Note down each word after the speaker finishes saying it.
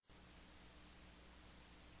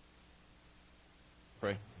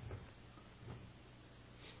Pray.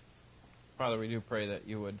 Father, we do pray that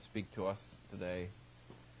you would speak to us today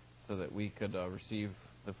so that we could receive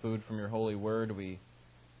the food from your holy word. We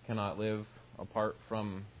cannot live apart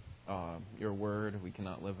from your word. We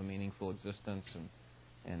cannot live a meaningful existence,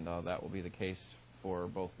 and that will be the case for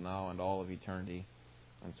both now and all of eternity.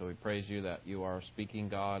 And so we praise you that you are speaking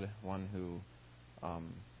God, one who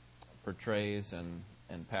portrays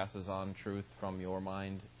and passes on truth from your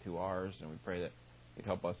mind to ours, and we pray that you'd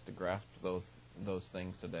help us to grasp those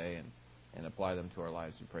things today and apply them to our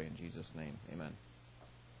lives. We pray in Jesus' name. Amen.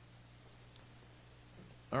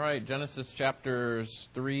 All right, Genesis chapters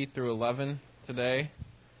 3 through 11 today.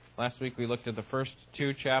 Last week we looked at the first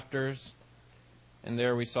two chapters, and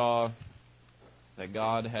there we saw that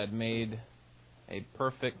God had made a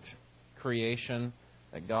perfect creation,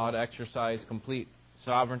 that God exercised complete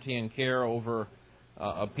sovereignty and care over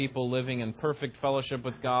a people living in perfect fellowship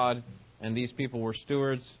with God, and these people were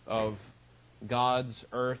stewards of God's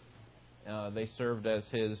earth. They served as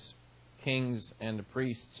His kings and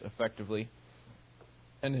priests, effectively,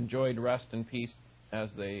 and enjoyed rest and peace as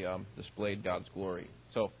they displayed God's glory.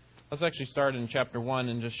 So let's actually start in chapter 1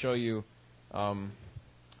 and just show you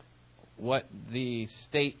what the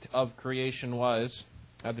state of creation was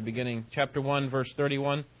at the beginning. Chapter 1, verse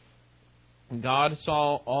 31. God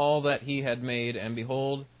saw all that He had made, and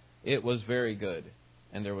behold, it was very good.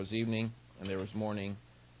 And there was evening, and there was morning,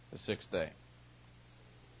 the sixth day.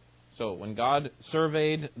 So when God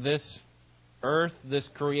surveyed this earth, this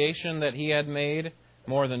creation that He had made,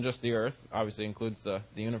 more than just the earth, obviously includes the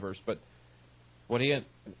universe, but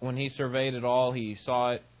when He surveyed it all, He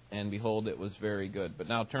saw it, and behold, it was very good. But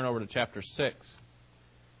now turn over to chapter 6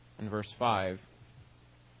 and verse 5.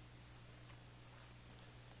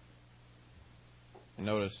 And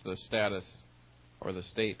notice the status or the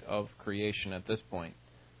state of creation at this point.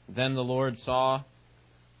 Then the Lord saw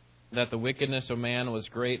that the wickedness of man was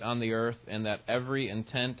great on the earth, and that every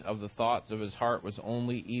intent of the thoughts of his heart was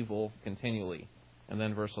only evil continually. And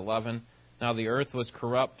then verse 11, now the earth was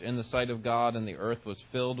corrupt in the sight of God, and the earth was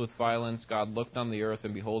filled with violence. God looked on the earth,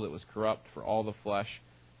 and behold, it was corrupt, for all the flesh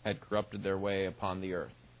had corrupted their way upon the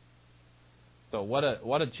earth. So what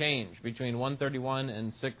a change between 131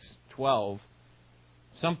 and 6:12.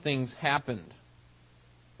 Something's happened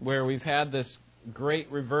where we've had this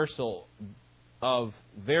great reversal of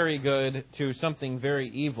very good to something very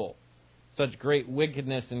evil. Such great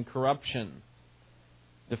wickedness and corruption,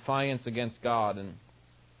 defiance against God,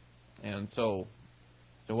 and so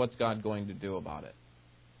what's God going to do about it?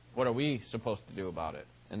 What are we supposed to do about it?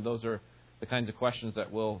 And those are the kinds of questions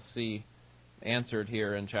that we'll see answered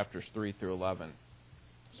here in chapters 3 through 11.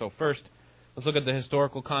 So first, let's look at the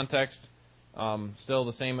historical context. Still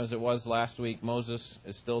the same as it was last week. Moses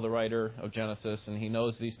is still the writer of Genesis, and he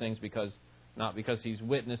knows these things not because he's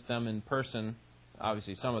witnessed them in person.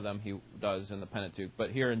 Obviously, some of them he does in the Pentateuch,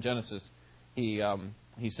 but here in Genesis,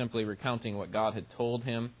 he's simply recounting what God had told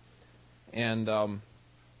him. And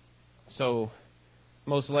so,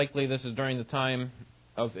 most likely, this is during the time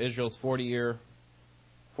of Israel's 40 years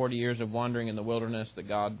of wandering in the wilderness that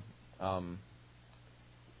God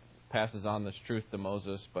passes on this truth to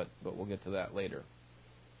Moses, but we'll get to that later.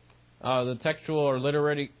 The textual or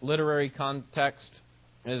literary context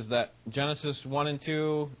is that Genesis 1 and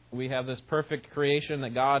 2, we have this perfect creation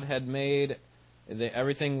that God had made.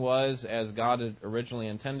 Everything was as God had originally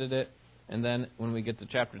intended it. And then when we get to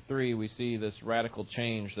chapter 3, we see this radical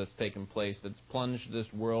change that's taken place, that's plunged this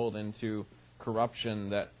world into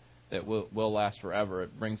corruption that will last forever.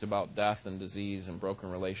 It brings about death and disease and broken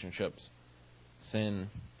relationships. Sin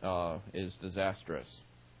is disastrous.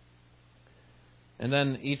 And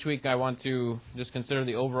then each week I want to just consider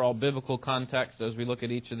the overall biblical context as we look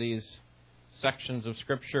at each of these sections of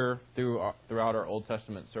Scripture throughout our Old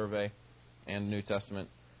Testament survey and New Testament.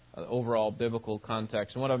 Overall biblical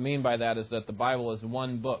context. And what I mean by that is that the Bible is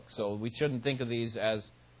one book, so we shouldn't think of these as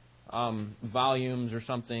volumes or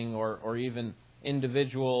something, or even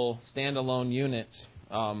individual standalone units.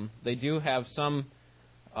 They do have some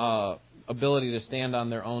ability to stand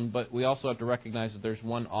on their own, but we also have to recognize that there's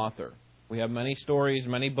one author. We have many stories,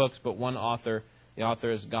 many books, but one author. The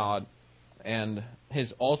author is God. And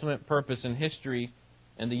His ultimate purpose in history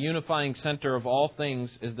and the unifying center of all things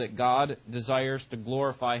is that God desires to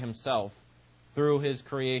glorify Himself through His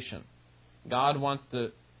creation. God wants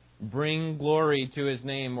to bring glory to His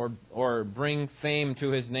name or bring fame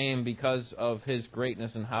to His name because of His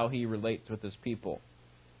greatness and how He relates with His people.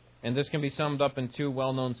 And this can be summed up in two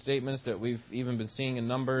well-known statements that we've even been seeing in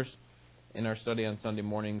Numbers in our study on Sunday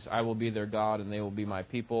mornings. I will be their God, and they will be my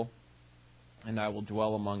people, and I will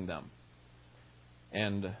dwell among them.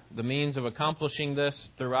 And the means of accomplishing this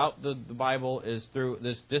throughout the Bible is through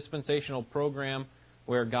this dispensational program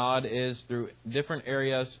where God is, through different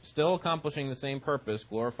areas, still accomplishing the same purpose,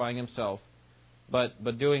 glorifying Himself,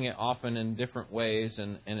 but doing it often in different ways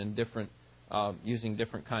and in different, using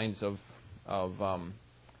different kinds of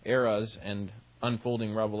eras and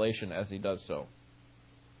unfolding revelation as He does so.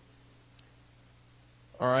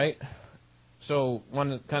 All right, so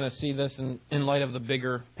want to kind of see this in light of the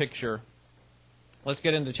bigger picture. Let's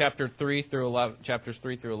get into chapters 3 through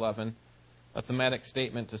 11. A thematic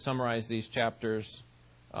statement to summarize these chapters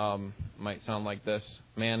might sound like this.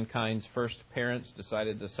 Mankind's first parents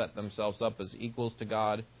decided to set themselves up as equals to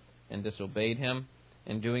God and disobeyed Him.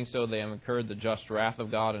 In doing so, they have incurred the just wrath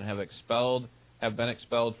of God and have been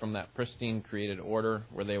expelled from that pristine created order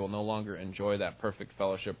where they will no longer enjoy that perfect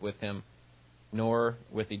fellowship with Him, nor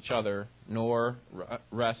with each other, nor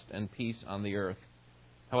rest and peace on the earth.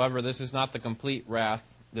 However, this is not the complete wrath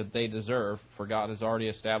that they deserve, for God has already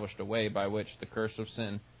established a way by which the curse of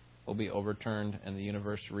sin will be overturned and the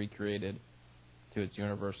universe recreated to its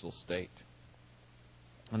universal state.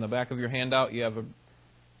 On the back of your handout, you have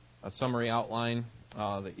a summary outline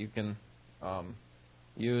that you can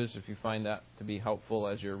use if you find that to be helpful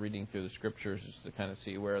as you're reading through the Scriptures, just to kind of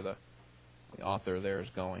see where the author there is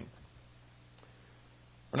going.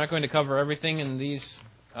 We're not going to cover everything in these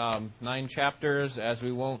 9 chapters, as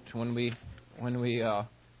we won't when we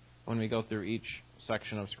go through each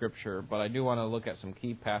section of Scripture. But I do want to look at some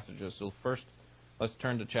key passages. So first, let's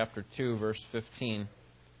turn to chapter 2, verse 15.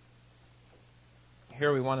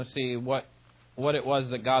 Here we want to see what it was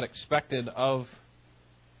that God expected of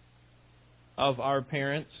our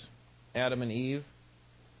parents, Adam and Eve.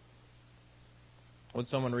 Would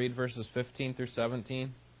someone read verses 15 through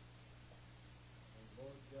 17?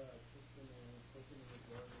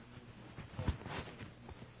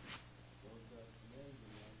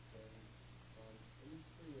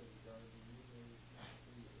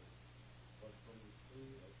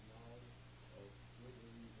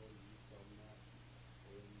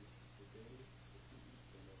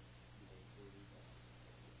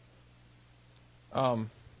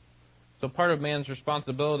 So part of man's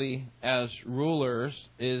responsibility as rulers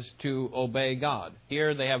is to obey God.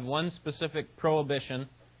 Here they have one specific prohibition,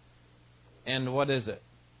 and what is it?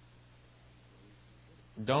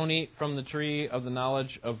 Don't eat from the tree of the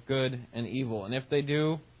knowledge of good and evil. And if they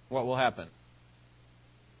do, what will happen?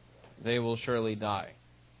 They will surely die.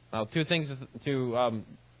 Now, 2 things to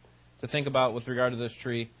think about with regard to this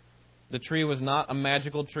tree. The tree was not a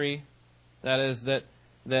magical tree. That is,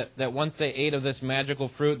 that once they ate of this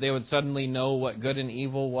magical fruit, they would suddenly know what good and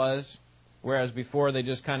evil was, whereas before they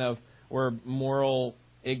just kind of were morally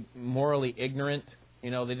ignorant.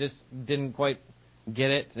 They just didn't quite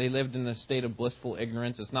get it. They lived in a state of blissful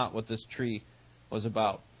ignorance. It's not what this tree was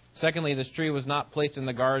about. Secondly, this tree was not placed in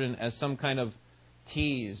the garden as some kind of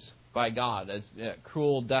tease by God, as a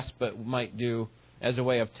cruel despot might do as a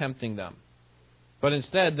way of tempting them. But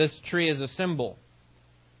instead, this tree is a symbol.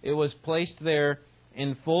 It was placed there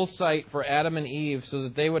in full sight for Adam and Eve so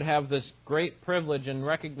that they would have this great privilege and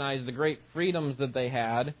recognize the great freedoms that they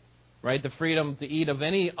had, right? The freedom to eat of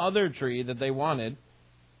any other tree that they wanted,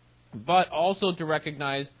 but also to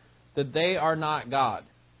recognize that they are not God,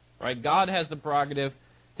 right? God has the prerogative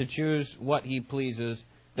to choose what He pleases.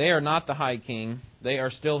 They are not the high king. They are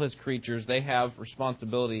still His creatures. They have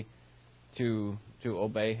responsibility to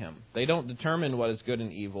obey Him. They don't determine what is good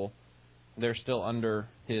and evil. They're still under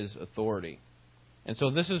His authority. And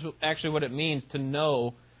so this is actually what it means to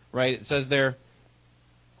know, right? It says there,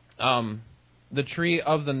 the tree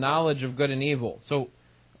of the knowledge of good and evil. So,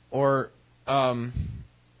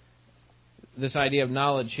 this idea of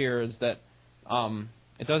knowledge here is that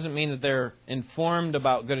it doesn't mean that they're informed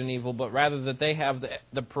about good and evil, but rather that they have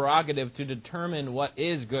the prerogative to determine what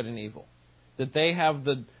is good and evil. That they have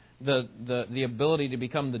the ability to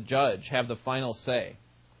become the judge, have the final say.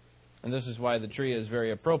 And this is why the tree is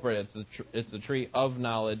very appropriate. It's the tree of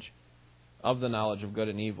knowledge, of the knowledge of good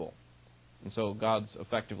and evil. And so God's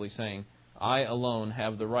effectively saying, I alone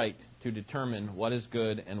have the right to determine what is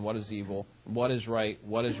good and what is evil, what is right,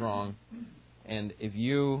 what is wrong. And if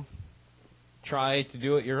you try to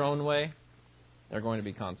do it your own way, there are going to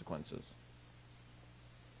be consequences.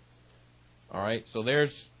 All right, so there's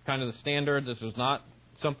kind of the standard. This was not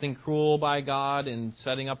something cruel by God in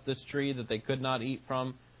setting up this tree that they could not eat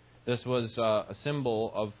from. This was a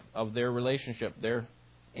symbol of their relationship, their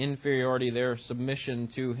inferiority, their submission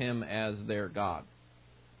to Him as their God.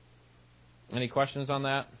 Any questions on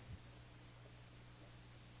that?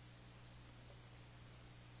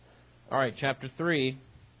 All right, chapter 3.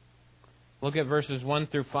 Look at verses 1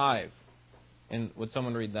 through 5. And would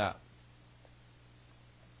someone read that?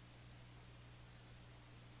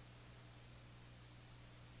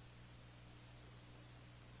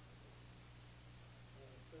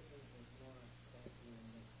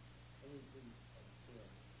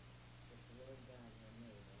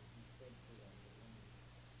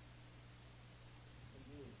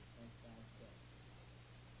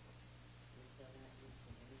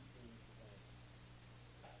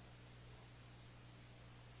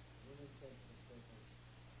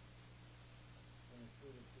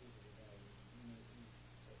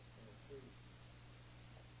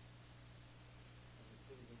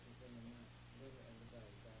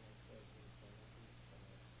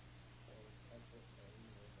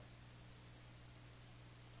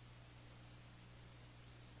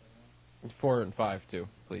 It's 4 and 5 too,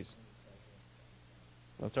 please.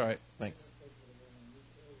 That's all right. Thanks.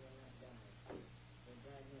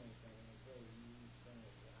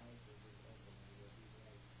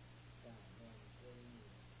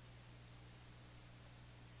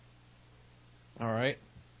 All right.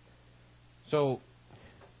 So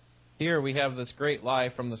here we have this great lie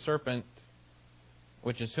from the serpent,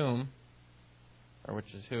 which is whom? Or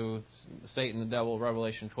which is who? It's Satan, the devil.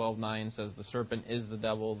 Revelation 12:9 says the serpent is the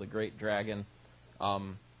devil, the great dragon.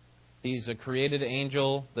 He's a created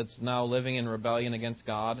angel that's now living in rebellion against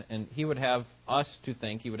God, and he would have us to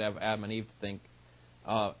think, he would have Adam and Eve to think,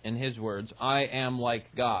 in his words, I am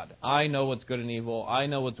like God. I know what's good and evil. I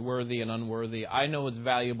know what's worthy and unworthy. I know what's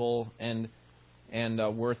valuable and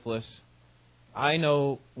worthless. I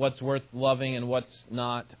know what's worth loving and what's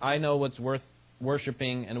not. I know what's worth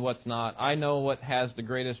worshiping and what's not. I know what has the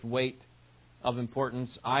greatest weight of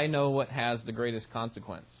importance. I know what has the greatest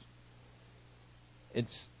consequence.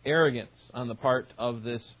 It's arrogance on the part of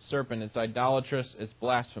this serpent. It's idolatrous. It's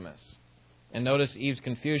blasphemous. And notice Eve's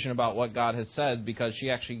confusion about what God has said, because she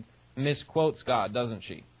actually misquotes God, doesn't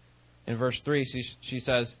she? In verse 3, she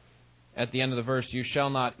says, at the end of the verse, you shall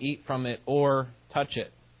not eat from it or touch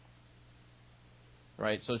it.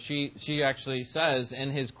 Right? So she actually says,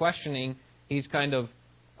 in his questioning, he's kind of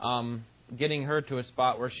getting her to a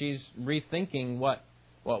spot where she's rethinking what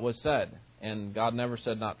was said. And God never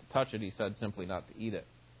said not to touch it. He said simply not to eat it.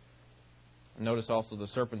 Notice also the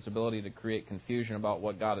serpent's ability to create confusion about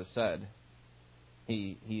what God has said.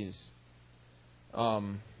 He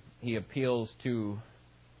appeals to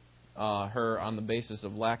her on the basis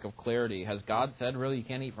of lack of clarity. Has God said, really, you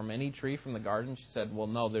can't eat from any tree from the garden? She said, well,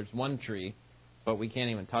 no, there's one tree, but we can't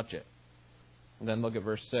even touch it. And then look at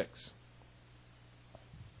verse 6.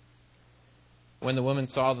 When the woman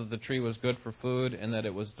saw that the tree was good for food, and that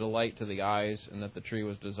it was delight to the eyes, and that the tree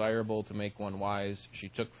was desirable to make one wise, she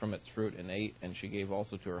took from its fruit and ate, and she gave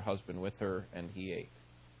also to her husband with her, and he ate.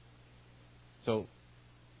 So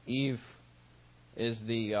Eve is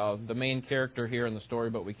the main character here in the story,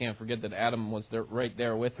 but we can't forget that Adam was there, right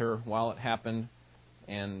there with her while it happened,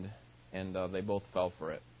 and they both fell for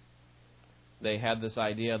it. They had this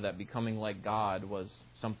idea that becoming like God was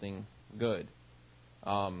something good.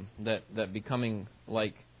 That becoming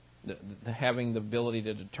like having the ability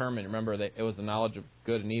to determine. Remember that it was the knowledge of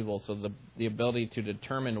good and evil, so the ability to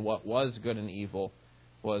determine what was good and evil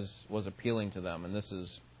was appealing to them, and this is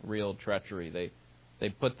real treachery. They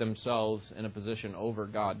put themselves in a position over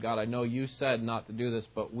God. God, I know you said not to do this,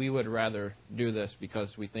 but we would rather do this because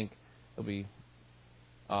we think it'll be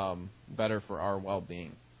better for our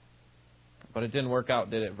well-being. But it didn't work out,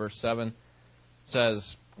 did it? Verse 7 says,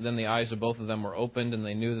 then the eyes of both of them were opened, and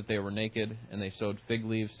they knew that they were naked, and they sewed fig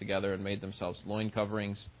leaves together and made themselves loin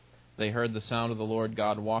coverings. They heard the sound of the Lord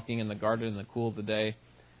God walking in the garden in the cool of the day,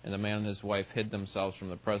 and the man and his wife hid themselves from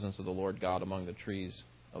the presence of the Lord God among the trees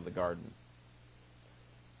of the garden.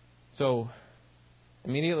 So,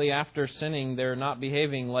 immediately after sinning, they're not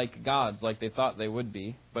behaving like gods, like they thought they would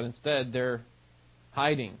be, but instead they're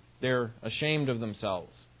hiding. They're ashamed of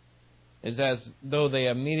themselves. It's as though they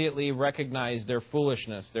immediately recognize their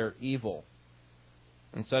foolishness, their evil.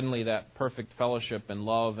 And suddenly that perfect fellowship and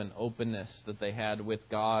love and openness that they had with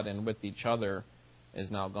God and with each other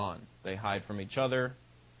is now gone. They hide from each other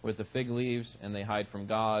with the fig leaves, and they hide from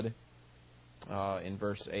God in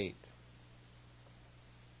verse 8.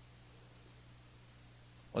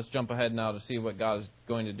 Let's jump ahead now to see what God is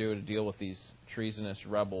going to do to deal with these treasonous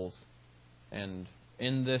rebels. And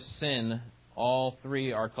in this sin, all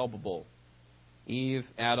three are culpable: Eve,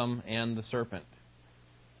 Adam, and the serpent.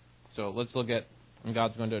 So let's look at, and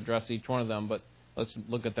God's going to address each one of them, but let's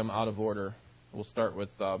look at them out of order. We'll start with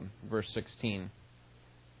verse 16.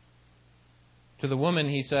 To the woman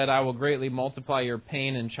he said, I will greatly multiply your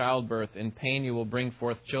pain in childbirth. In pain you will bring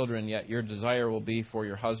forth children, yet your desire will be for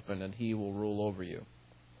your husband, and he will rule over you.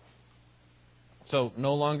 So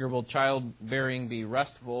no longer will childbearing be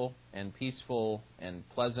restful and peaceful and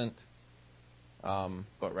pleasant,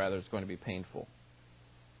 but rather it's going to be painful.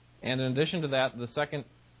 And in addition to that, the second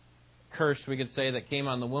curse, we could say, that came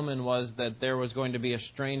on the woman was that there was going to be a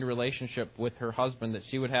strained relationship with her husband, that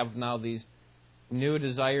she would have now these new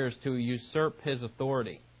desires to usurp his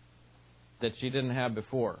authority that she didn't have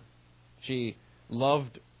before. She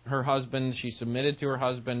loved her husband, she submitted to her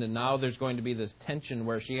husband, and now there's going to be this tension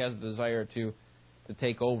where she has a desire to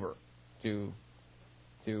take over, to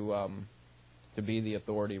be the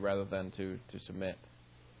authority rather than to submit.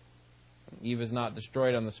 Eve is not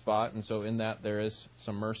destroyed on the spot, and so in that there is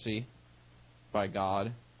some mercy by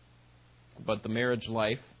God. But the marriage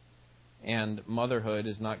life and motherhood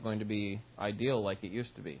is not going to be ideal like it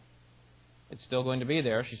used to be. It's still going to be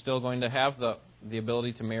there. She's still going to have the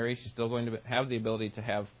ability to marry. She's still going to have the ability to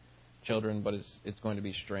have children, but it's going to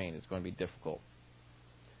be strained. It's going to be difficult.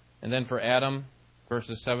 And then for Adam,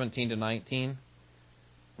 verses 17 to 19,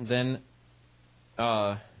 then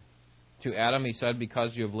to Adam he said,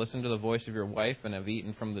 because you have listened to the voice of your wife and have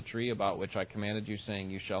eaten from the tree about which I commanded you,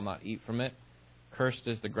 saying, you shall not eat from it. Cursed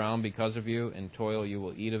is the ground because of you. In toil you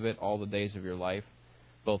will eat of it all the days of your life.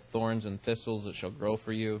 Both thorns and thistles it shall grow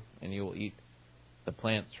for you, and you will eat the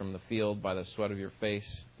plants from the field. By the sweat of your face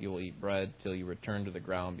you will eat bread till you return to the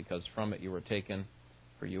ground, because from it you were taken,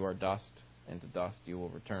 for you are dust, and to dust you will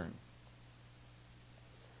return.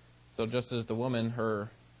 So just as the woman,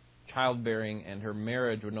 her childbearing and her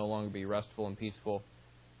marriage would no longer be restful and peaceful,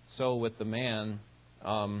 so with the man,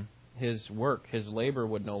 his work, his labor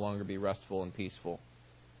would no longer be restful and peaceful.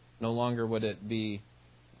 No longer would it be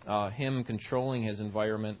him controlling his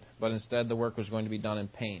environment, but instead the work was going to be done in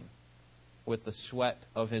pain. With the sweat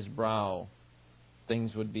of his brow,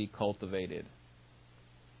 things would be cultivated.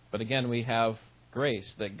 But again, we have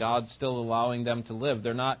grace, that God's still allowing them to live.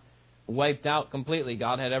 They're not wiped out completely.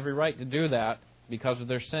 God had every right to do that because of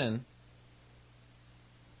their sin.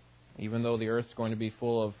 Even though the earth's going to be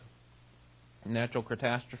full of natural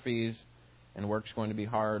catastrophes and work's going to be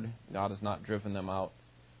hard, God has not driven them out.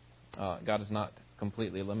 God has not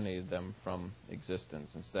completely eliminated them from existence.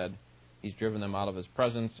 Instead, He's driven them out of His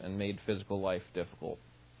presence and made physical life difficult.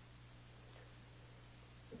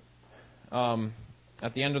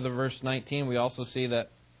 At the end of the verse 19, we also see that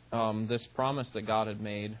this promise that God had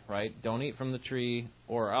made, right? Don't eat from the tree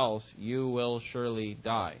or else you will surely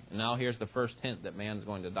die. And now here's the first hint that man's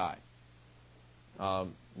going to die.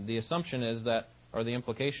 The assumption is that, or the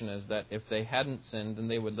implication is that if they hadn't sinned, then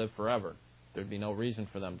they would live forever. There'd be no reason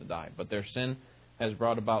for them to die. But their sin has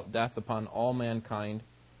brought about death upon all mankind,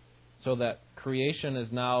 so that creation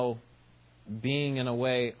is now being, in a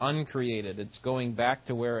way, uncreated. It's going back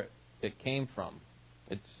to where it came from.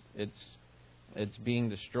 It's being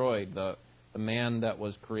destroyed. The man that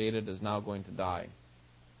was created is now going to die.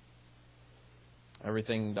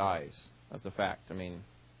 Everything dies. That's a fact. I mean,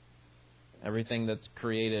 everything that's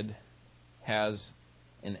created has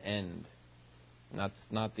an end. And that's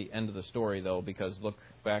not the end of the story, though, because look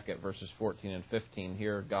back at verses 14 and 15.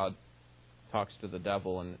 Here, God talks to the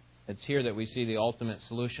devil, and it's here that we see the ultimate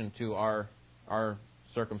solution to our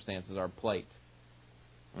circumstances, our plight.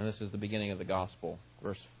 And this is the beginning of the gospel,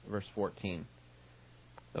 verse 14.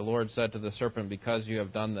 The Lord said to the serpent, because you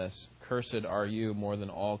have done this, cursed are you more than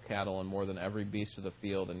all cattle and more than every beast of the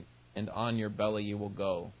field, and on your belly you will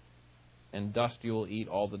go, and dust you will eat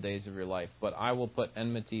all the days of your life. But I will put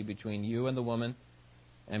enmity between you and the woman,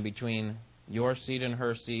 and between your seed and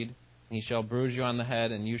her seed. He shall bruise you on the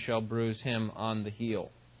head, and you shall bruise him on the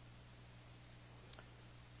heel.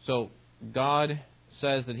 So God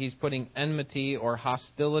says that He's putting enmity or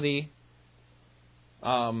hostility,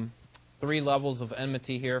 3 levels of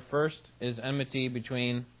enmity here. First is enmity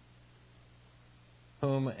between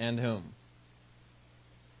whom and whom?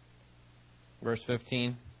 Verse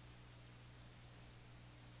 15.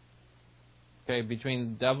 Okay,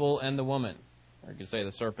 between the devil and the woman. Or you could say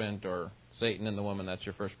the serpent or Satan and the woman. That's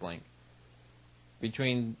your first blank.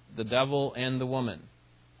 Between the devil and the woman.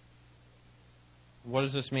 What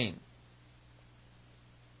does this mean?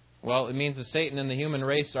 Well, it means that Satan and the human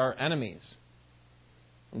race are enemies.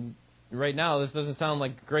 Right now, this doesn't sound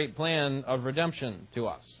like a great plan of redemption to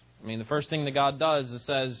us. I mean, the first thing that God does is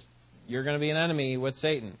says, you're going to be an enemy with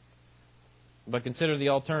Satan. But consider the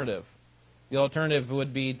alternative. The alternative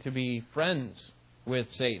would be to be friends with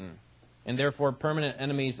Satan, and therefore permanent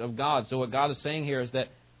enemies of God. So what God is saying here is that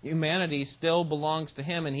humanity still belongs to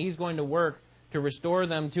Him, and He's going to work to restore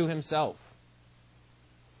them to Himself.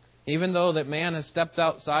 Even though that man has stepped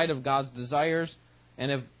outside of God's desires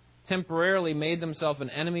and have temporarily made themselves an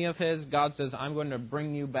enemy of His, God says, I'm going to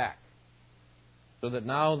bring you back. So that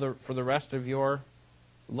now, for the rest of your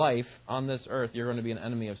life on this earth, you're going to be an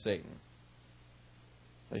enemy of Satan.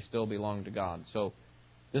 They still belong to God. So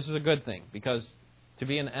this is a good thing, because to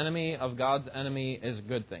be an enemy of God's enemy is a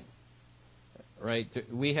good thing. Right?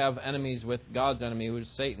 We have enemies with God's enemy, who is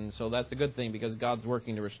Satan, so that's a good thing because God's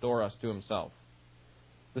working to restore us to Himself.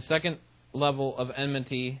 The second level of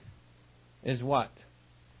enmity is what?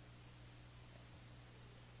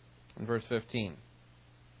 In verse 15.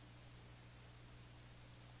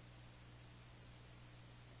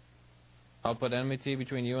 I'll put enmity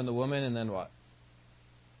between you and the woman, and then what?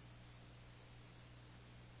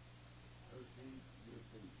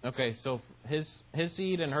 Okay, so his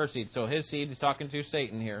seed and her seed. So his seed is talking to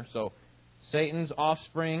Satan here. So Satan's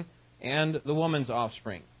offspring and the woman's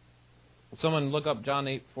offspring. Will someone look up John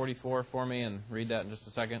 8:44 for me and read that in just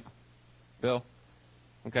a second? Bill?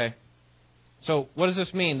 Okay. So what does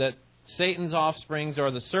this mean? That Satan's offsprings, or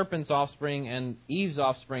the serpent's offspring, and Eve's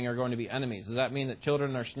offspring are going to be enemies. Does that mean that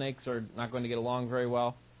children or snakes are not going to get along very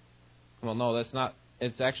well? Well, no, that's not.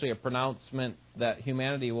 It's actually a pronouncement that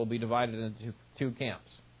humanity will be divided into two camps.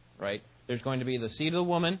 Right? There's going to be the seed of the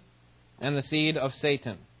woman and the seed of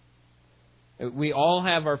Satan. We all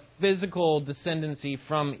have our physical descendancy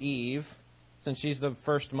from Eve, since she's the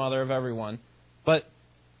first mother of everyone. But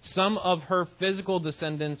some of her physical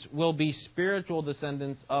descendants will be spiritual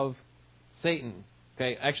descendants of Satan.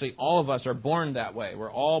 Okay? Actually, all of us are born that way.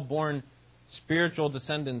 We're all born spiritual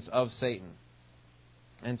descendants of Satan.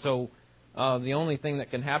 And so the only thing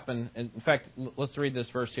that can happen... In fact, let's read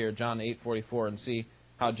this verse here, John 8:44, and see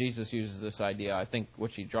how Jesus uses this idea, I think,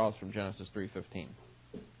 which he draws from Genesis 3:15.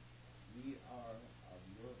 Ye are of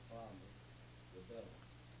your father, the devil,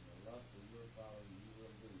 and the lust of your father you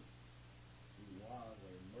will do. He was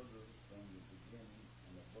a murderer from the beginning,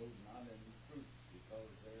 and abode not in truth,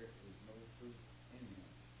 because there is no truth in him.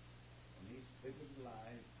 And he speaketh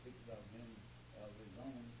lies, speaketh of him of his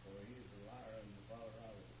own, for he is a liar and the father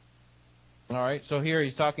of it. All right, so here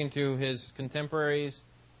he's talking to his contemporaries,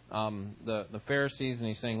 the Pharisees, and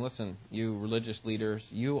he's saying, listen, you religious leaders,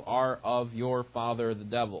 you are of your father the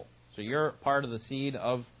devil. So you're part of the seed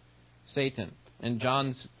of Satan. In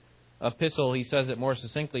John's epistle, he says it more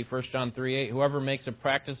succinctly, 1 John 3:8, whoever makes a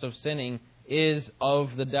practice of sinning is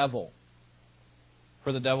of the devil,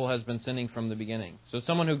 for the devil has been sinning from the beginning. So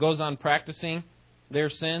someone who goes on practicing their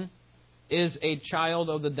sin is a child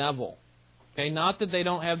of the devil. Okay, not that they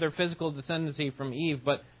don't have their physical descendancy from Eve,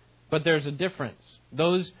 but there's a difference.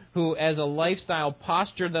 Those who, as a lifestyle,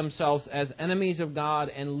 posture themselves as enemies of God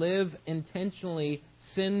and live intentionally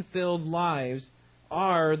sin-filled lives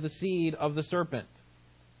are the seed of the serpent.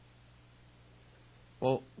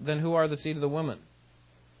 Well, then who are the seed of the woman?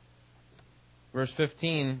 Verse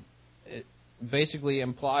 15 it basically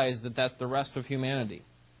implies that that's the rest of humanity.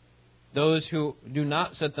 Those who do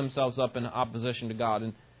not set themselves up in opposition to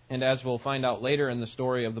God. And as we'll find out later in the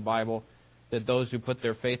story of the Bible, that those who put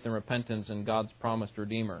their faith and repentance in God's promised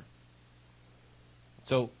Redeemer.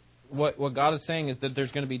 So what God is saying is that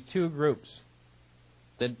there's going to be two groups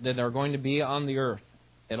that are going to be on the earth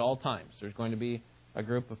at all times. There's going to be a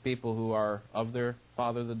group of people who are of their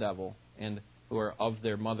father the devil and who are of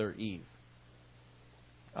their mother Eve.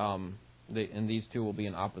 And these two will be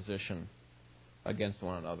in opposition against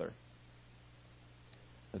one another.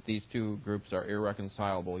 That these two groups are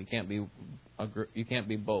irreconcilable. You can't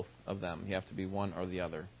be both of them. You have to be one or the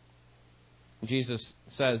other. Jesus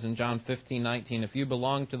says in John 15:19, if you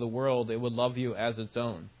belong to the world, it would love you as its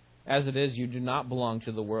own. As it is, you do not belong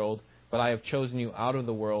to the world, but I have chosen you out of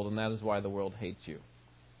the world, and that is why the world hates you.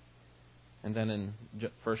 And then in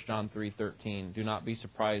 1 John 3:13, do not be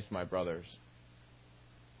surprised, my brothers,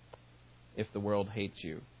 if the world hates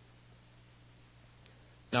you.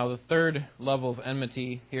 Now, the third level of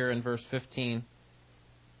enmity here in verse 15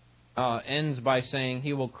 ends by saying,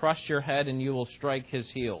 he will crush your head and you will strike his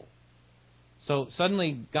heel. So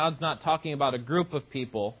suddenly, God's not talking about a group of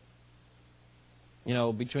people,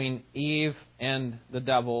 between Eve and the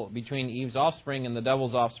devil, between Eve's offspring and the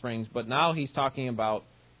devil's offsprings, but now he's talking about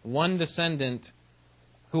one descendant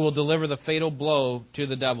who will deliver the fatal blow to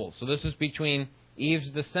the devil. So this is between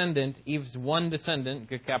Eve's descendant, Eve's one descendant, you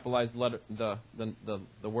could capitalize the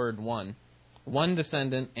word one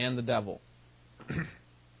descendant and the devil.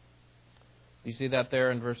 You see that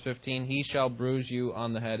there in verse 15? He shall bruise you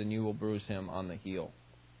on the head and you will bruise him on the heel.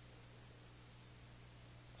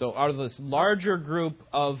 So out of this larger group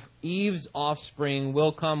of Eve's offspring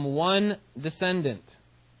will come one descendant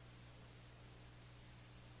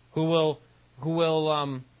who will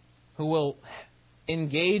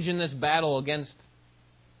engage in this battle against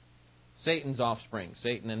Satan's offspring,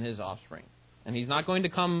 Satan and his offspring. And he's not going to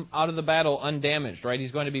come out of the battle undamaged, right?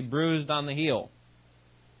 He's going to be bruised on the heel.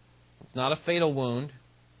 It's not a fatal wound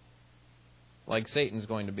like Satan's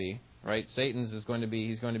going to be, right? Satan's is going to be,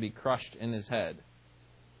 he's going to be crushed in his head.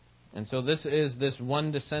 And so this is this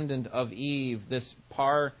one descendant of Eve, this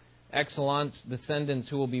par excellence descendants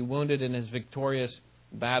who will be wounded in his victorious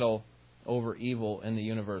battle over evil in the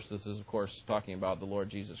universe. This is, of course, talking about the Lord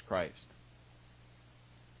Jesus Christ.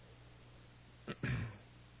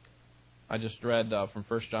 I just read from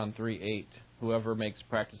 1 John 3:8, whoever makes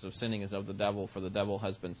practice of sinning is of the devil, for the devil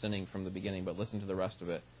has been sinning from the beginning. But listen to the rest of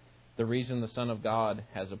it. The reason the Son of God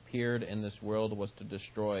has appeared in this world was to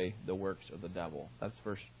destroy the works of the devil. That's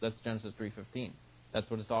Genesis 3:15. That's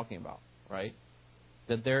what it's talking about, right?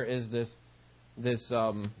 That there is this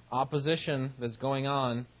opposition that's going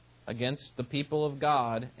on against the people of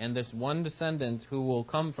God, and this one descendant who will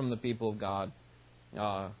come from the people of God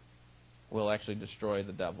will actually destroy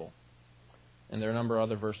the devil. And there are a number of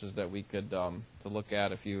other verses that we could to look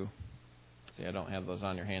at. If you see, I don't have those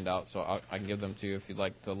on your handout, so I can give them to you if you'd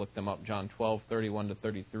like to look them up. John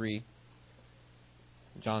 12:31-33,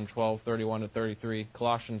 John 12:31-33,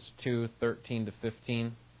 Colossians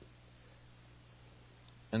 2:13-15,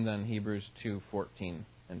 and then Hebrews 2:14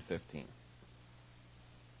 and 15.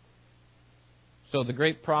 So the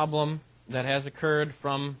great problem that has occurred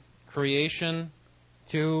from creation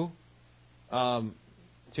to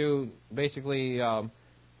basically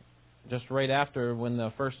just right after when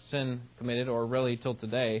the first sin committed, or really till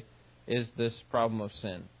today, is this problem of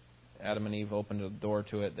sin. Adam and Eve opened the door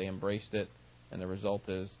to it, they embraced it, and the result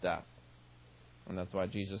is death. And that's why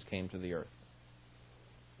Jesus came to the earth.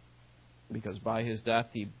 Because by his death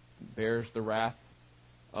he bears the wrath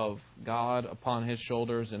of God upon his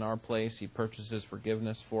shoulders in our place. He purchases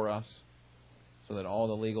forgiveness for us so that all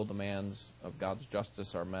the legal demands of God's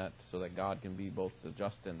justice are met, so that God can be both the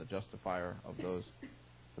just and the justifier of those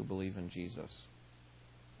who believe in Jesus.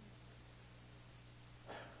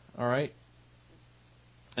 All right.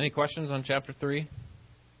 Any questions on chapter 3?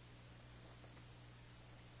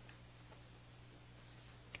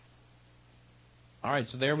 All right,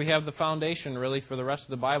 so there we have the foundation, really, for the rest of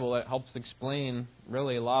the Bible. That helps explain,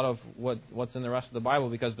 really, a lot of what's in the rest of the Bible,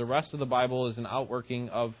 because the rest of the Bible is an outworking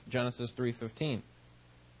of Genesis 3:15.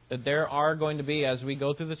 That there are going to be, as we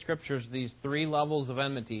go through the Scriptures, these three levels of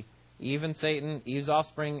enmity. Eve and Satan, Eve's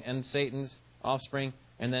offspring and Satan's offspring,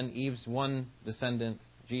 and then Eve's one descendant,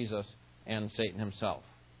 Jesus, and Satan himself.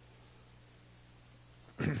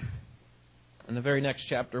 In the very next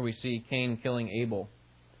chapter, we see Cain killing Abel.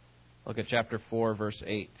 Look at chapter 4, verse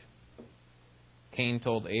 8. Cain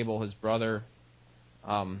told Abel, his brother,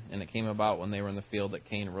 and it came about when they were in the field that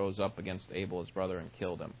Cain rose up against Abel, his brother, and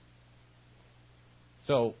killed him.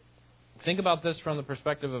 So, think about this from the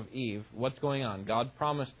perspective of Eve. What's going on? God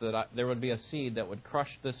promised that there would be a seed that would crush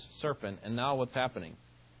this serpent, and now what's happening?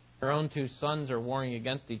 Her own two sons are warring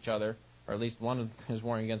against each other, or at least one is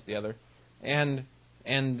warring against the other, and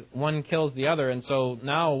one kills the other. And so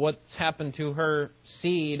now what's happened to her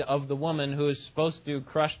seed of the woman who is supposed to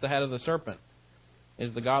crush the head of the serpent?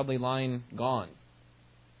 Is the godly line gone?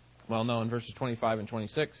 Well, no, in verses 25 and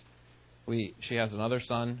 26, she has another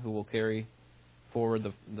son who will carry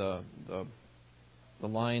forward the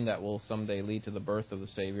line that will someday lead to the birth of the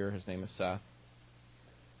Savior. His name is Seth.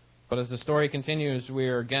 But as the story continues, we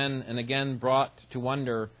are again and again brought to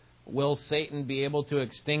wonder, will Satan be able to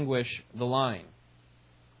extinguish the line?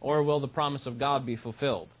 Or will the promise of God be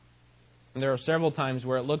fulfilled? And there are several times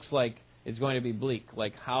where it looks like it's going to be bleak.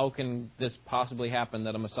 Like, how can this possibly happen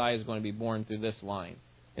that a Messiah is going to be born through this line?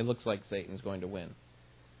 It looks like Satan's going to win.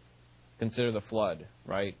 Consider the flood,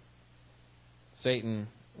 right? Satan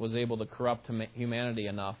was able to corrupt humanity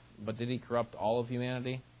enough, but did he corrupt all of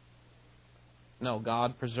humanity? No,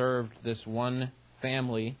 God preserved this one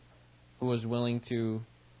family who was willing to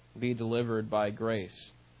be delivered by grace.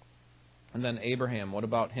 And then Abraham, what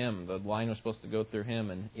about him? The line was supposed to go through him,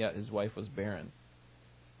 and yet his wife was barren.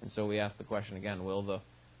 And so we ask the question again, will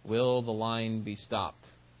the line be stopped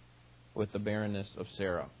with the barrenness of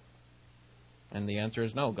Sarah? And the answer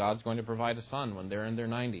is no. God's going to provide a son when they're in their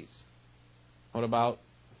 90s. What about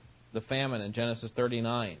the famine in Genesis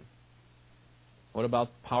 39? What about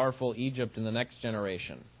powerful Egypt in the next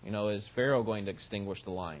generation? Is Pharaoh going to extinguish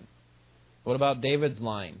the line? What about David's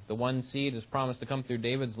line? The one seed is promised to come through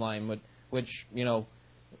David's line, which,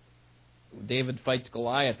 David fights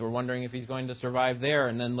Goliath. We're wondering if he's going to survive there.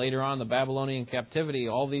 And then later on, the Babylonian captivity,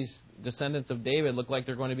 all these descendants of David look like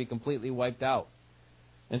they're going to be completely wiped out.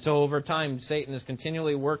 And so over time, Satan is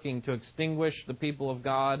continually working to extinguish the people of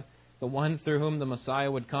God, the one through whom the Messiah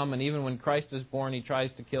would come. And even when Christ is born, he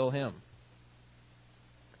tries to kill him.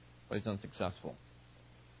 but he's unsuccessful.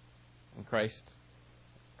 And Christ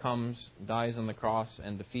comes, dies on the cross,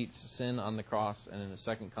 and defeats sin on the cross, and in His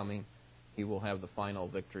second coming, He will have the final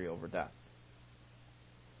victory over death.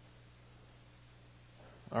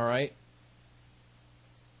 All right.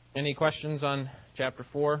 Any questions on chapter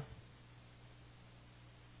 4?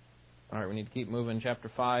 All right, we need to keep moving. Chapter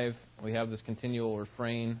 5, we have this continual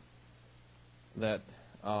refrain that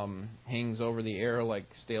hangs over the air like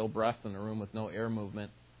stale breath in a room with no air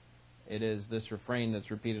movement. It is this refrain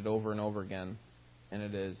that's repeated over and over again, and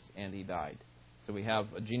it is, and He died. So we have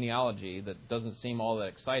a genealogy that doesn't seem all that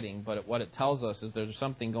exciting, but what it tells us is there's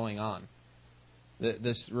something going on.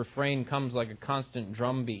 This refrain comes like a constant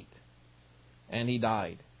drumbeat. And He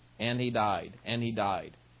died, and He died, and He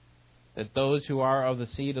died. That those who are of the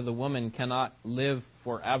seed of the woman cannot live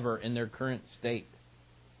forever in their current state.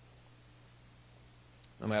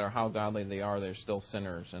 No matter how godly they are, they're still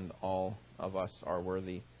sinners, and all of us are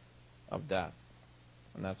worthy of death.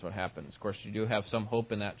 And that's what happens. Of course, you do have some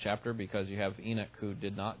hope in that chapter because you have Enoch who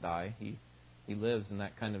did not die. He lives, and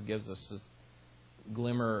that kind of gives us this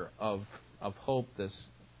glimmer of hope, this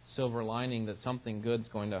silver lining that something good's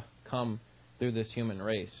going to come through this human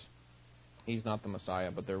race. He's not the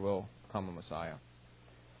Messiah, but there will come a Messiah.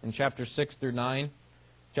 In chapter 6 through 9,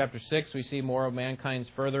 chapter 6, we see more of mankind's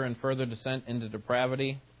further and further descent into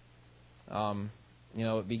depravity.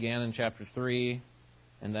 It began in chapter 3,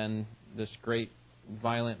 and then this great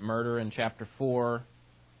violent murder in chapter 4,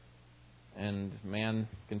 and man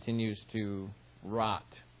continues to rot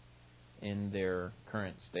in their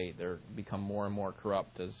current state. They become more and more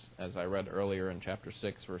corrupt, as I read earlier in chapter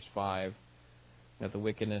 6, verse 5, that the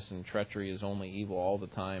wickedness and treachery is only evil all the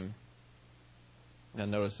time.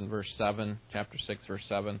 And notice in verse 7, chapter 6, verse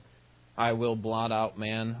 7, I will blot out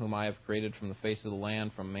man, whom I have created from the face of the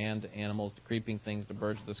land, from man to animals, to creeping things, to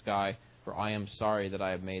birds of the sky, for I am sorry that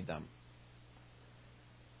I have made them.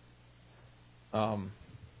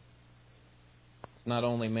 It's not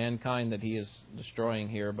only mankind that He is destroying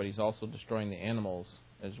here, but He's also destroying the animals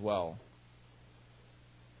as well.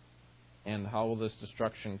 And how will this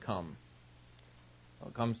destruction come?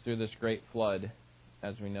 Well, it comes through this great flood,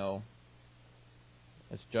 as we know.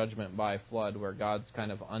 It's judgment by flood, where God's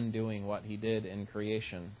kind of undoing what He did in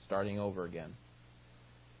creation, starting over again.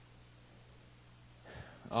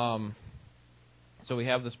 So we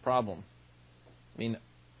have this problem. I mean,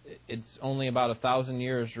 it's only about 1,000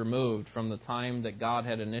 years removed from the time that God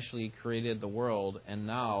had initially created the world, and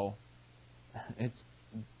now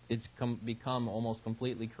it's become almost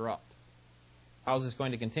completely corrupt. How is this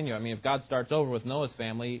going to continue? I mean, if God starts over with Noah's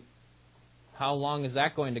family, how long is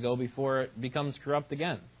that going to go before it becomes corrupt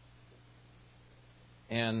again?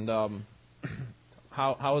 And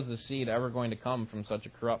how is the seed ever going to come from such a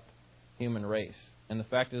corrupt human race? And the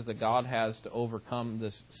fact is that God has to overcome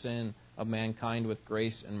this sin of mankind with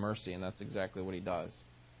grace and mercy, and that's exactly what He does.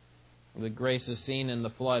 The grace is seen in the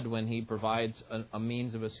flood when He provides a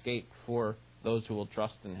means of escape for those who will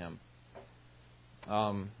trust in Him.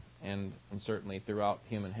 And certainly throughout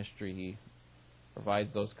human history, He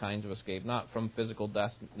provides those kinds of escape, not from physical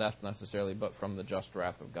death necessarily, but from the just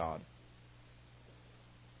wrath of God.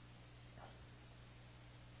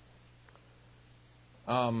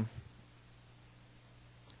 All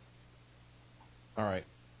right.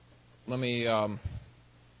 Let me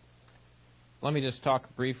just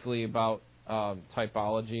talk briefly about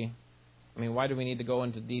typology. I mean, why do we need to go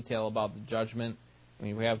into detail about the judgment? I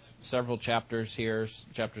mean, we have several chapters here,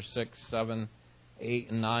 chapter 6, 7,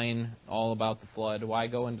 8, and 9, all about the flood. Why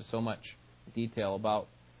go into so much detail about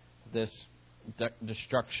this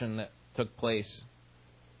destruction that took place?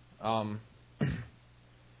 And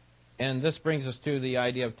this brings us to the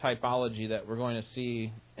idea of typology that we're going to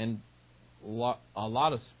see in a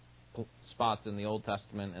lot of spots in the Old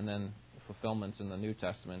Testament and then fulfillments in the New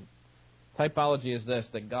Testament. Typology is this,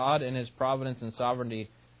 that God in His providence and sovereignty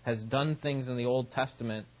has done things in the Old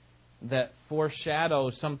Testament that foreshadow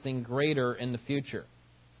something greater in the future.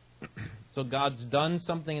 So God's done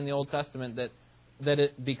something in the Old Testament that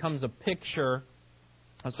it becomes a picture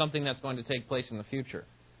of something that's going to take place in the future.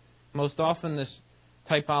 Most often this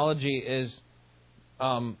typology is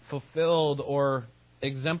fulfilled or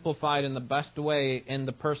exemplified in the best way in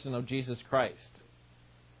the person of Jesus Christ.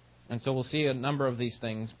 And so we'll see a number of these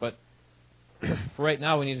things, but for right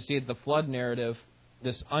now we need to see the flood narrative,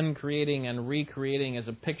 this uncreating and recreating, as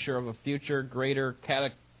a picture of a future greater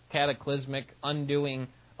cataclysmic undoing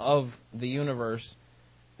of the universe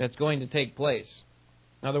that's going to take place.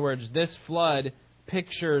 In other words, this flood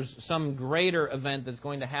pictures some greater event that's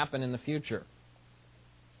going to happen in the future.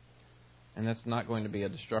 And that's not going to be a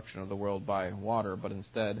destruction of the world by water, but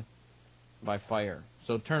instead by fire.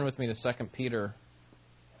 So turn with me to 2 Peter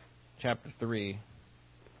chapter 3,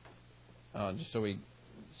 just so we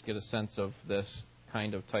just get a sense of this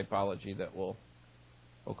kind of typology that we'll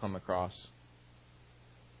come across.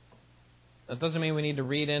 That doesn't mean we need to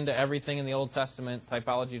read into everything in the Old Testament.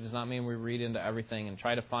 Typology does not mean we read into everything and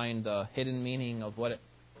try to find the hidden meaning of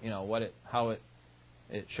how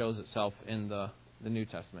it shows itself in the New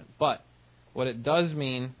Testament. But what it does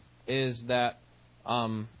mean is that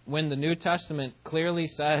when the New Testament clearly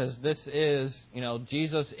says this is,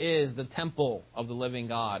 Jesus is the temple of the living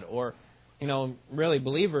God, or, really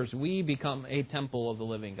believers, we become a temple of the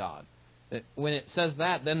living God. When it says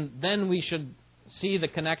that, then we should see the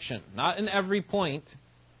connection. Not in every point,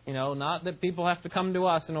 not that people have to come to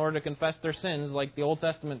us in order to confess their sins like the Old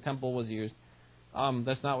Testament temple was used.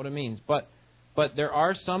 That's not what it means. But there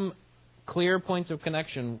are some clear points of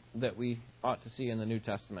connection that we ought to see in the New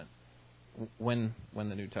Testament when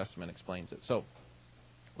the New Testament explains it. So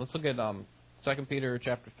let's look at 2 Peter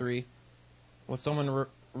chapter 3. Would someone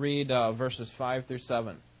read verses 5 through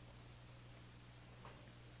 7?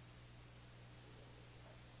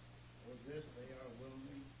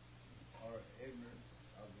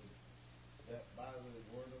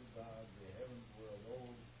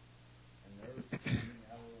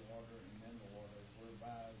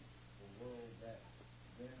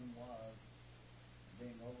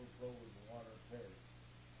 Overflow with water perished.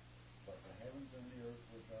 But the heavens and the earth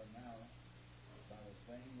which are now by the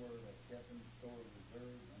same word are kept in store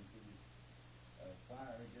reserved unto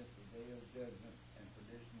fire against the day of judgment and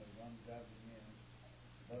perdition of ungodly men.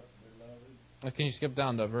 But, beloved, can you skip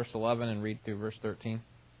down to verse 11 and read through verse 13?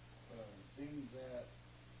 Seeing that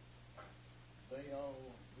they all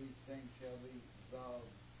these things shall be dissolved,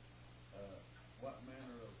 what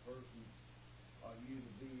manner of persons are you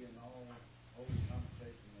to be in all holy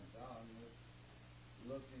conversation with godliness,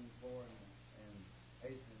 looking for and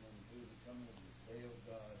hastening unto the coming of the day of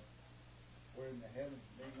God, wherein the heavens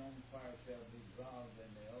being on fire shall be dissolved,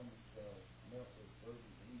 and the elements shall melt with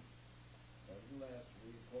fervent heat. Nevertheless,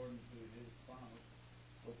 we, according to his promise,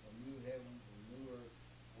 look for new heavens and new earth,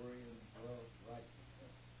 wherein dwells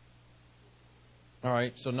righteousness. All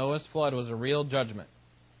right, so Noah's flood was a real judgment.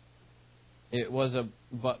 It was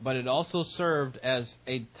but it also served as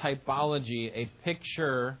a typology, a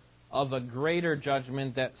picture of a greater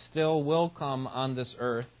judgment that still will come on this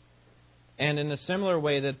earth. And in a similar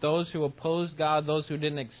way, that those who opposed God, those who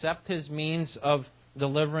didn't accept His means of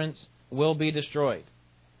deliverance, will be destroyed.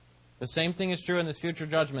 The same thing is true in this future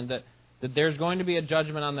judgment, that there's going to be a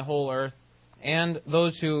judgment on the whole earth, and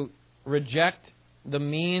those who reject the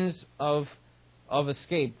means of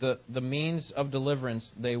escape, the means of deliverance,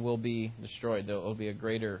 they will be destroyed. There will be a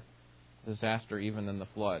greater disaster even than the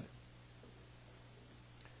flood.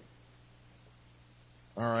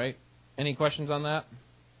 All right. Any questions on that?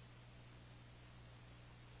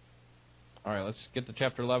 All right, let's get to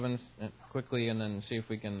chapter 11 quickly and then see if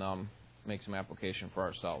we can make some application for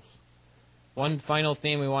ourselves. One final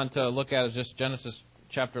theme we want to look at is just Genesis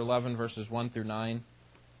chapter 11, verses 1 through 9.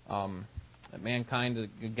 That mankind,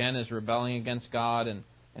 again, is rebelling against God,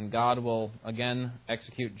 and God will, again,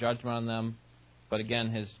 execute judgment on them. But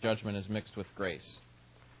again, His judgment is mixed with grace.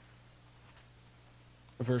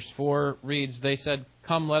 Verse 4 reads, They said,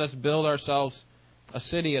 Come, let us build ourselves a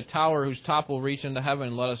city, a tower whose top will reach into heaven,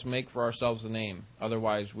 and let us make for ourselves a name.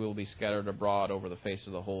 Otherwise we will be scattered abroad over the face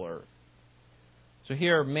of the whole earth. So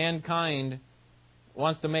here, mankind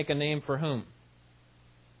wants to make a name for whom?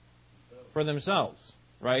 For themselves.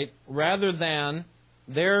 Right? Rather than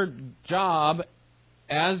their job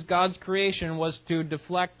as God's creation was to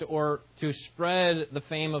deflect or to spread the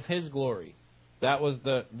fame of His glory. That was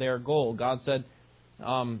their goal. God said,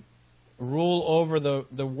 rule over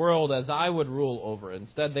the world as I would rule over it.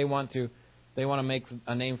 Instead, they want to make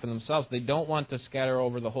a name for themselves. They don't want to scatter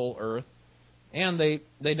over the whole earth, and they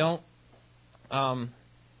don't. And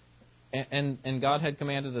God had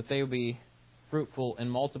commanded that they would be fruitful and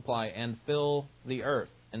multiply and fill the earth.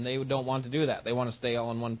 And they don't want to do that. They want to stay all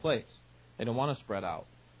in one place. They don't want to spread out.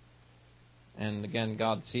 And again,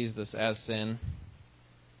 God sees this as sin,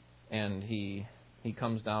 and He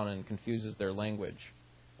comes down and confuses their language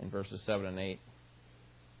in verses 7 and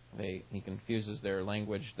 8. He confuses their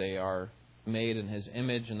language. They are made in His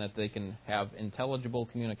image, and that they can have intelligible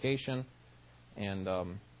communication, and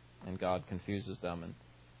God confuses them.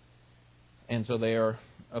 And so they are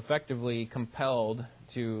effectively compelled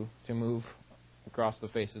to move across the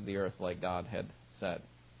face of the earth like God had said.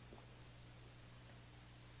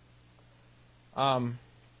 All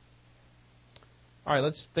right,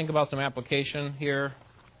 let's think about some application here.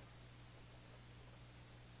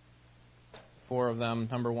 4 of them.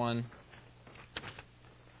 Number 1,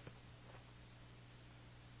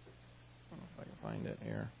 find it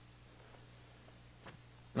here.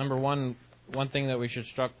 Number one thing that we should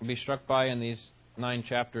be struck by in these 9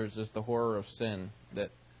 chapters is the horror of sin.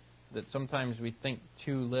 That sometimes we think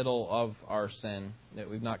too little of our sin, that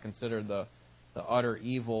we've not considered the utter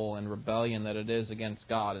evil and rebellion that it is against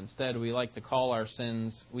God. Instead, we like to call our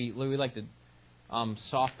sins, we like to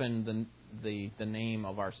soften the name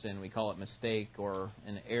of our sin. We call it mistake or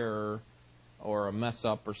an error or a mess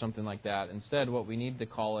up or something like that. Instead, what we need to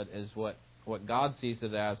call it is what God sees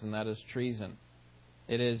it as, and that is treason.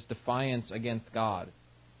 It is defiance against God.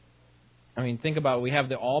 I mean, think about it. We have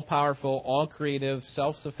the all-powerful, all-creative,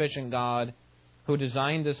 self-sufficient God who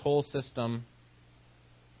designed this whole system,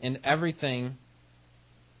 and everything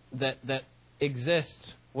that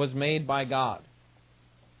exists was made by God.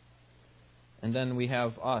 And then we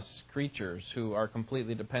have us, creatures, who are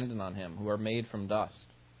completely dependent on Him, who are made from dust.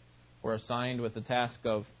 We're assigned with the task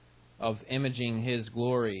of imaging His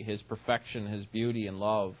glory, His perfection, His beauty and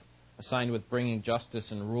love, assigned with bringing justice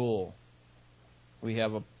and rule. We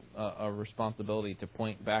have a responsibility to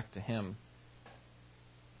point back to Him.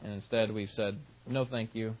 And instead we've said, no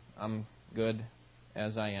thank you, I'm good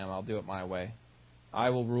as I am, I'll do it my way. I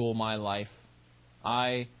will rule my life.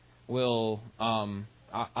 I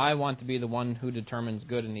want to be the one who determines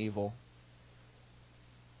good and evil.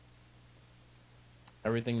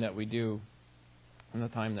 Everything that we do from the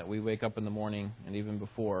time that we wake up in the morning and even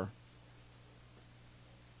before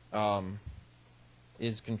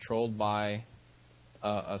is controlled by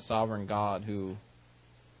a sovereign God who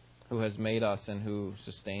has made us and who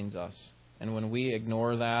sustains us. And when we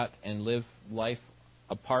ignore that and live life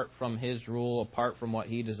apart from His rule, apart from what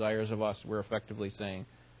He desires of us, we're effectively saying,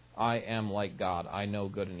 I am like God. I know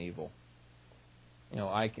good and evil. You know,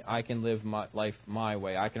 I can live my life my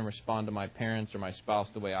way. I can respond to my parents or my spouse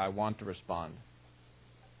the way I want to respond.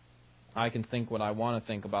 I can think what I want to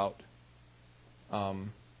think about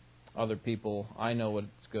other people. I know what's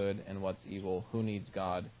good and what's evil. Who needs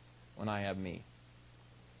God when I have me?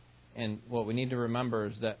 And what we need to remember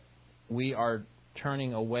is that we are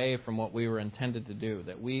turning away from what we were intended to do,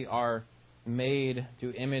 that we are made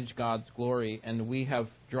to image God's glory, and we have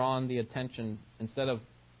drawn the attention, instead of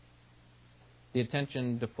the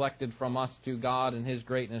attention deflected from us to God and His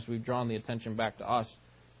greatness, we've drawn the attention back to us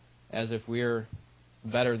as if we're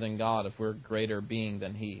better than God, if we're a greater being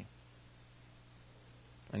than He.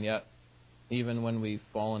 And yet, even when we've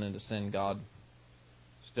fallen into sin, God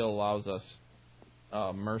still allows us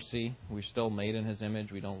mercy. We're still made in His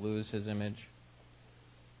image. We don't lose His image.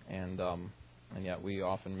 And yet we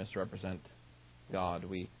often misrepresent God.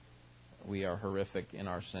 We are horrific in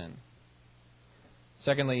our sin.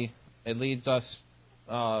 Secondly, it leads us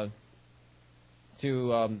to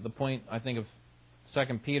the point, I think, of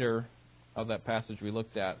 2 Peter, of that passage we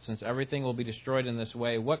looked at. Since everything will be destroyed in this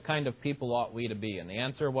way, what kind of people ought we to be? And the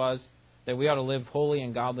answer was that we ought to live holy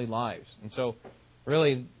and godly lives. And so,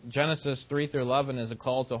 really, Genesis 3 through 11 is a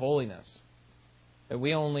call to holiness. That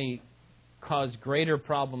we only cause greater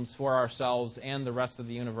problems for ourselves and the rest of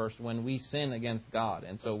the universe when we sin against God.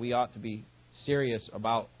 And so we ought to be serious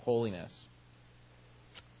about holiness.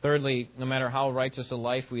 Thirdly, no matter how righteous a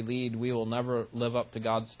life we lead, we will never live up to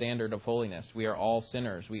God's standard of holiness. We are all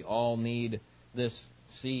sinners. We all need this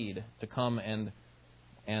seed to come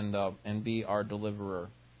and be our deliverer.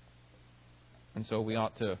 And so we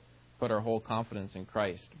ought to put our whole confidence in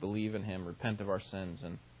Christ, believe in Him, repent of our sins,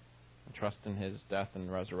 and trust in His death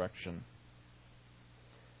and resurrection.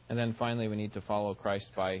 And then finally, we need to follow Christ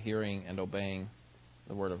by hearing and obeying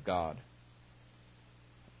the Word of God.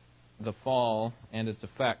 The fall and its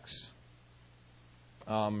effects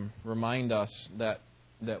remind us that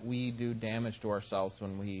we do damage to ourselves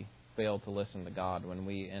when we fail to listen to God, when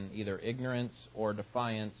we, in either ignorance or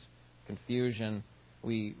defiance, confusion,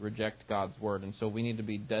 we reject God's Word. And so we need to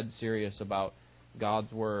be dead serious about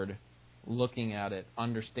God's Word, looking at it,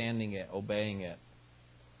 understanding it, obeying it,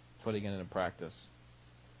 putting it into practice.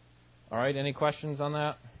 All right, any questions on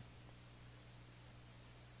that?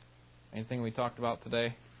 Anything we talked about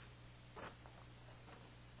today?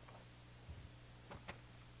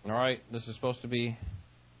 All right, this is supposed to be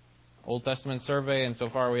Old Testament survey, and so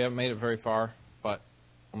far we haven't made it very far, but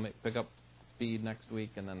we'll pick up speed next week,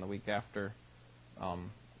 and then the week after,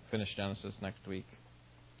 finish Genesis next week.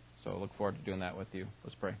 So I look forward to doing that with you.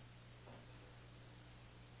 Let's pray.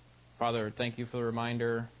 Father, thank you for the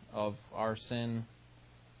reminder of our sin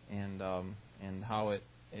and how it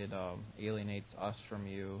alienates us from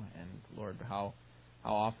you, and Lord, how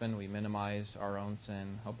often we minimize our own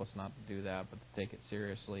sin. Help us not to do that, but to take it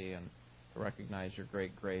seriously and to recognize your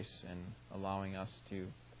great grace in allowing us to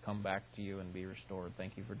come back to you and be restored.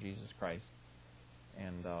 Thank you for Jesus Christ.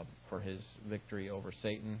 and for his victory over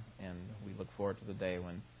Satan, and we look forward to the day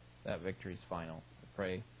when that victory is final. We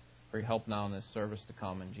pray for your help now in this service to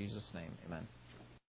come. In Jesus' name, amen.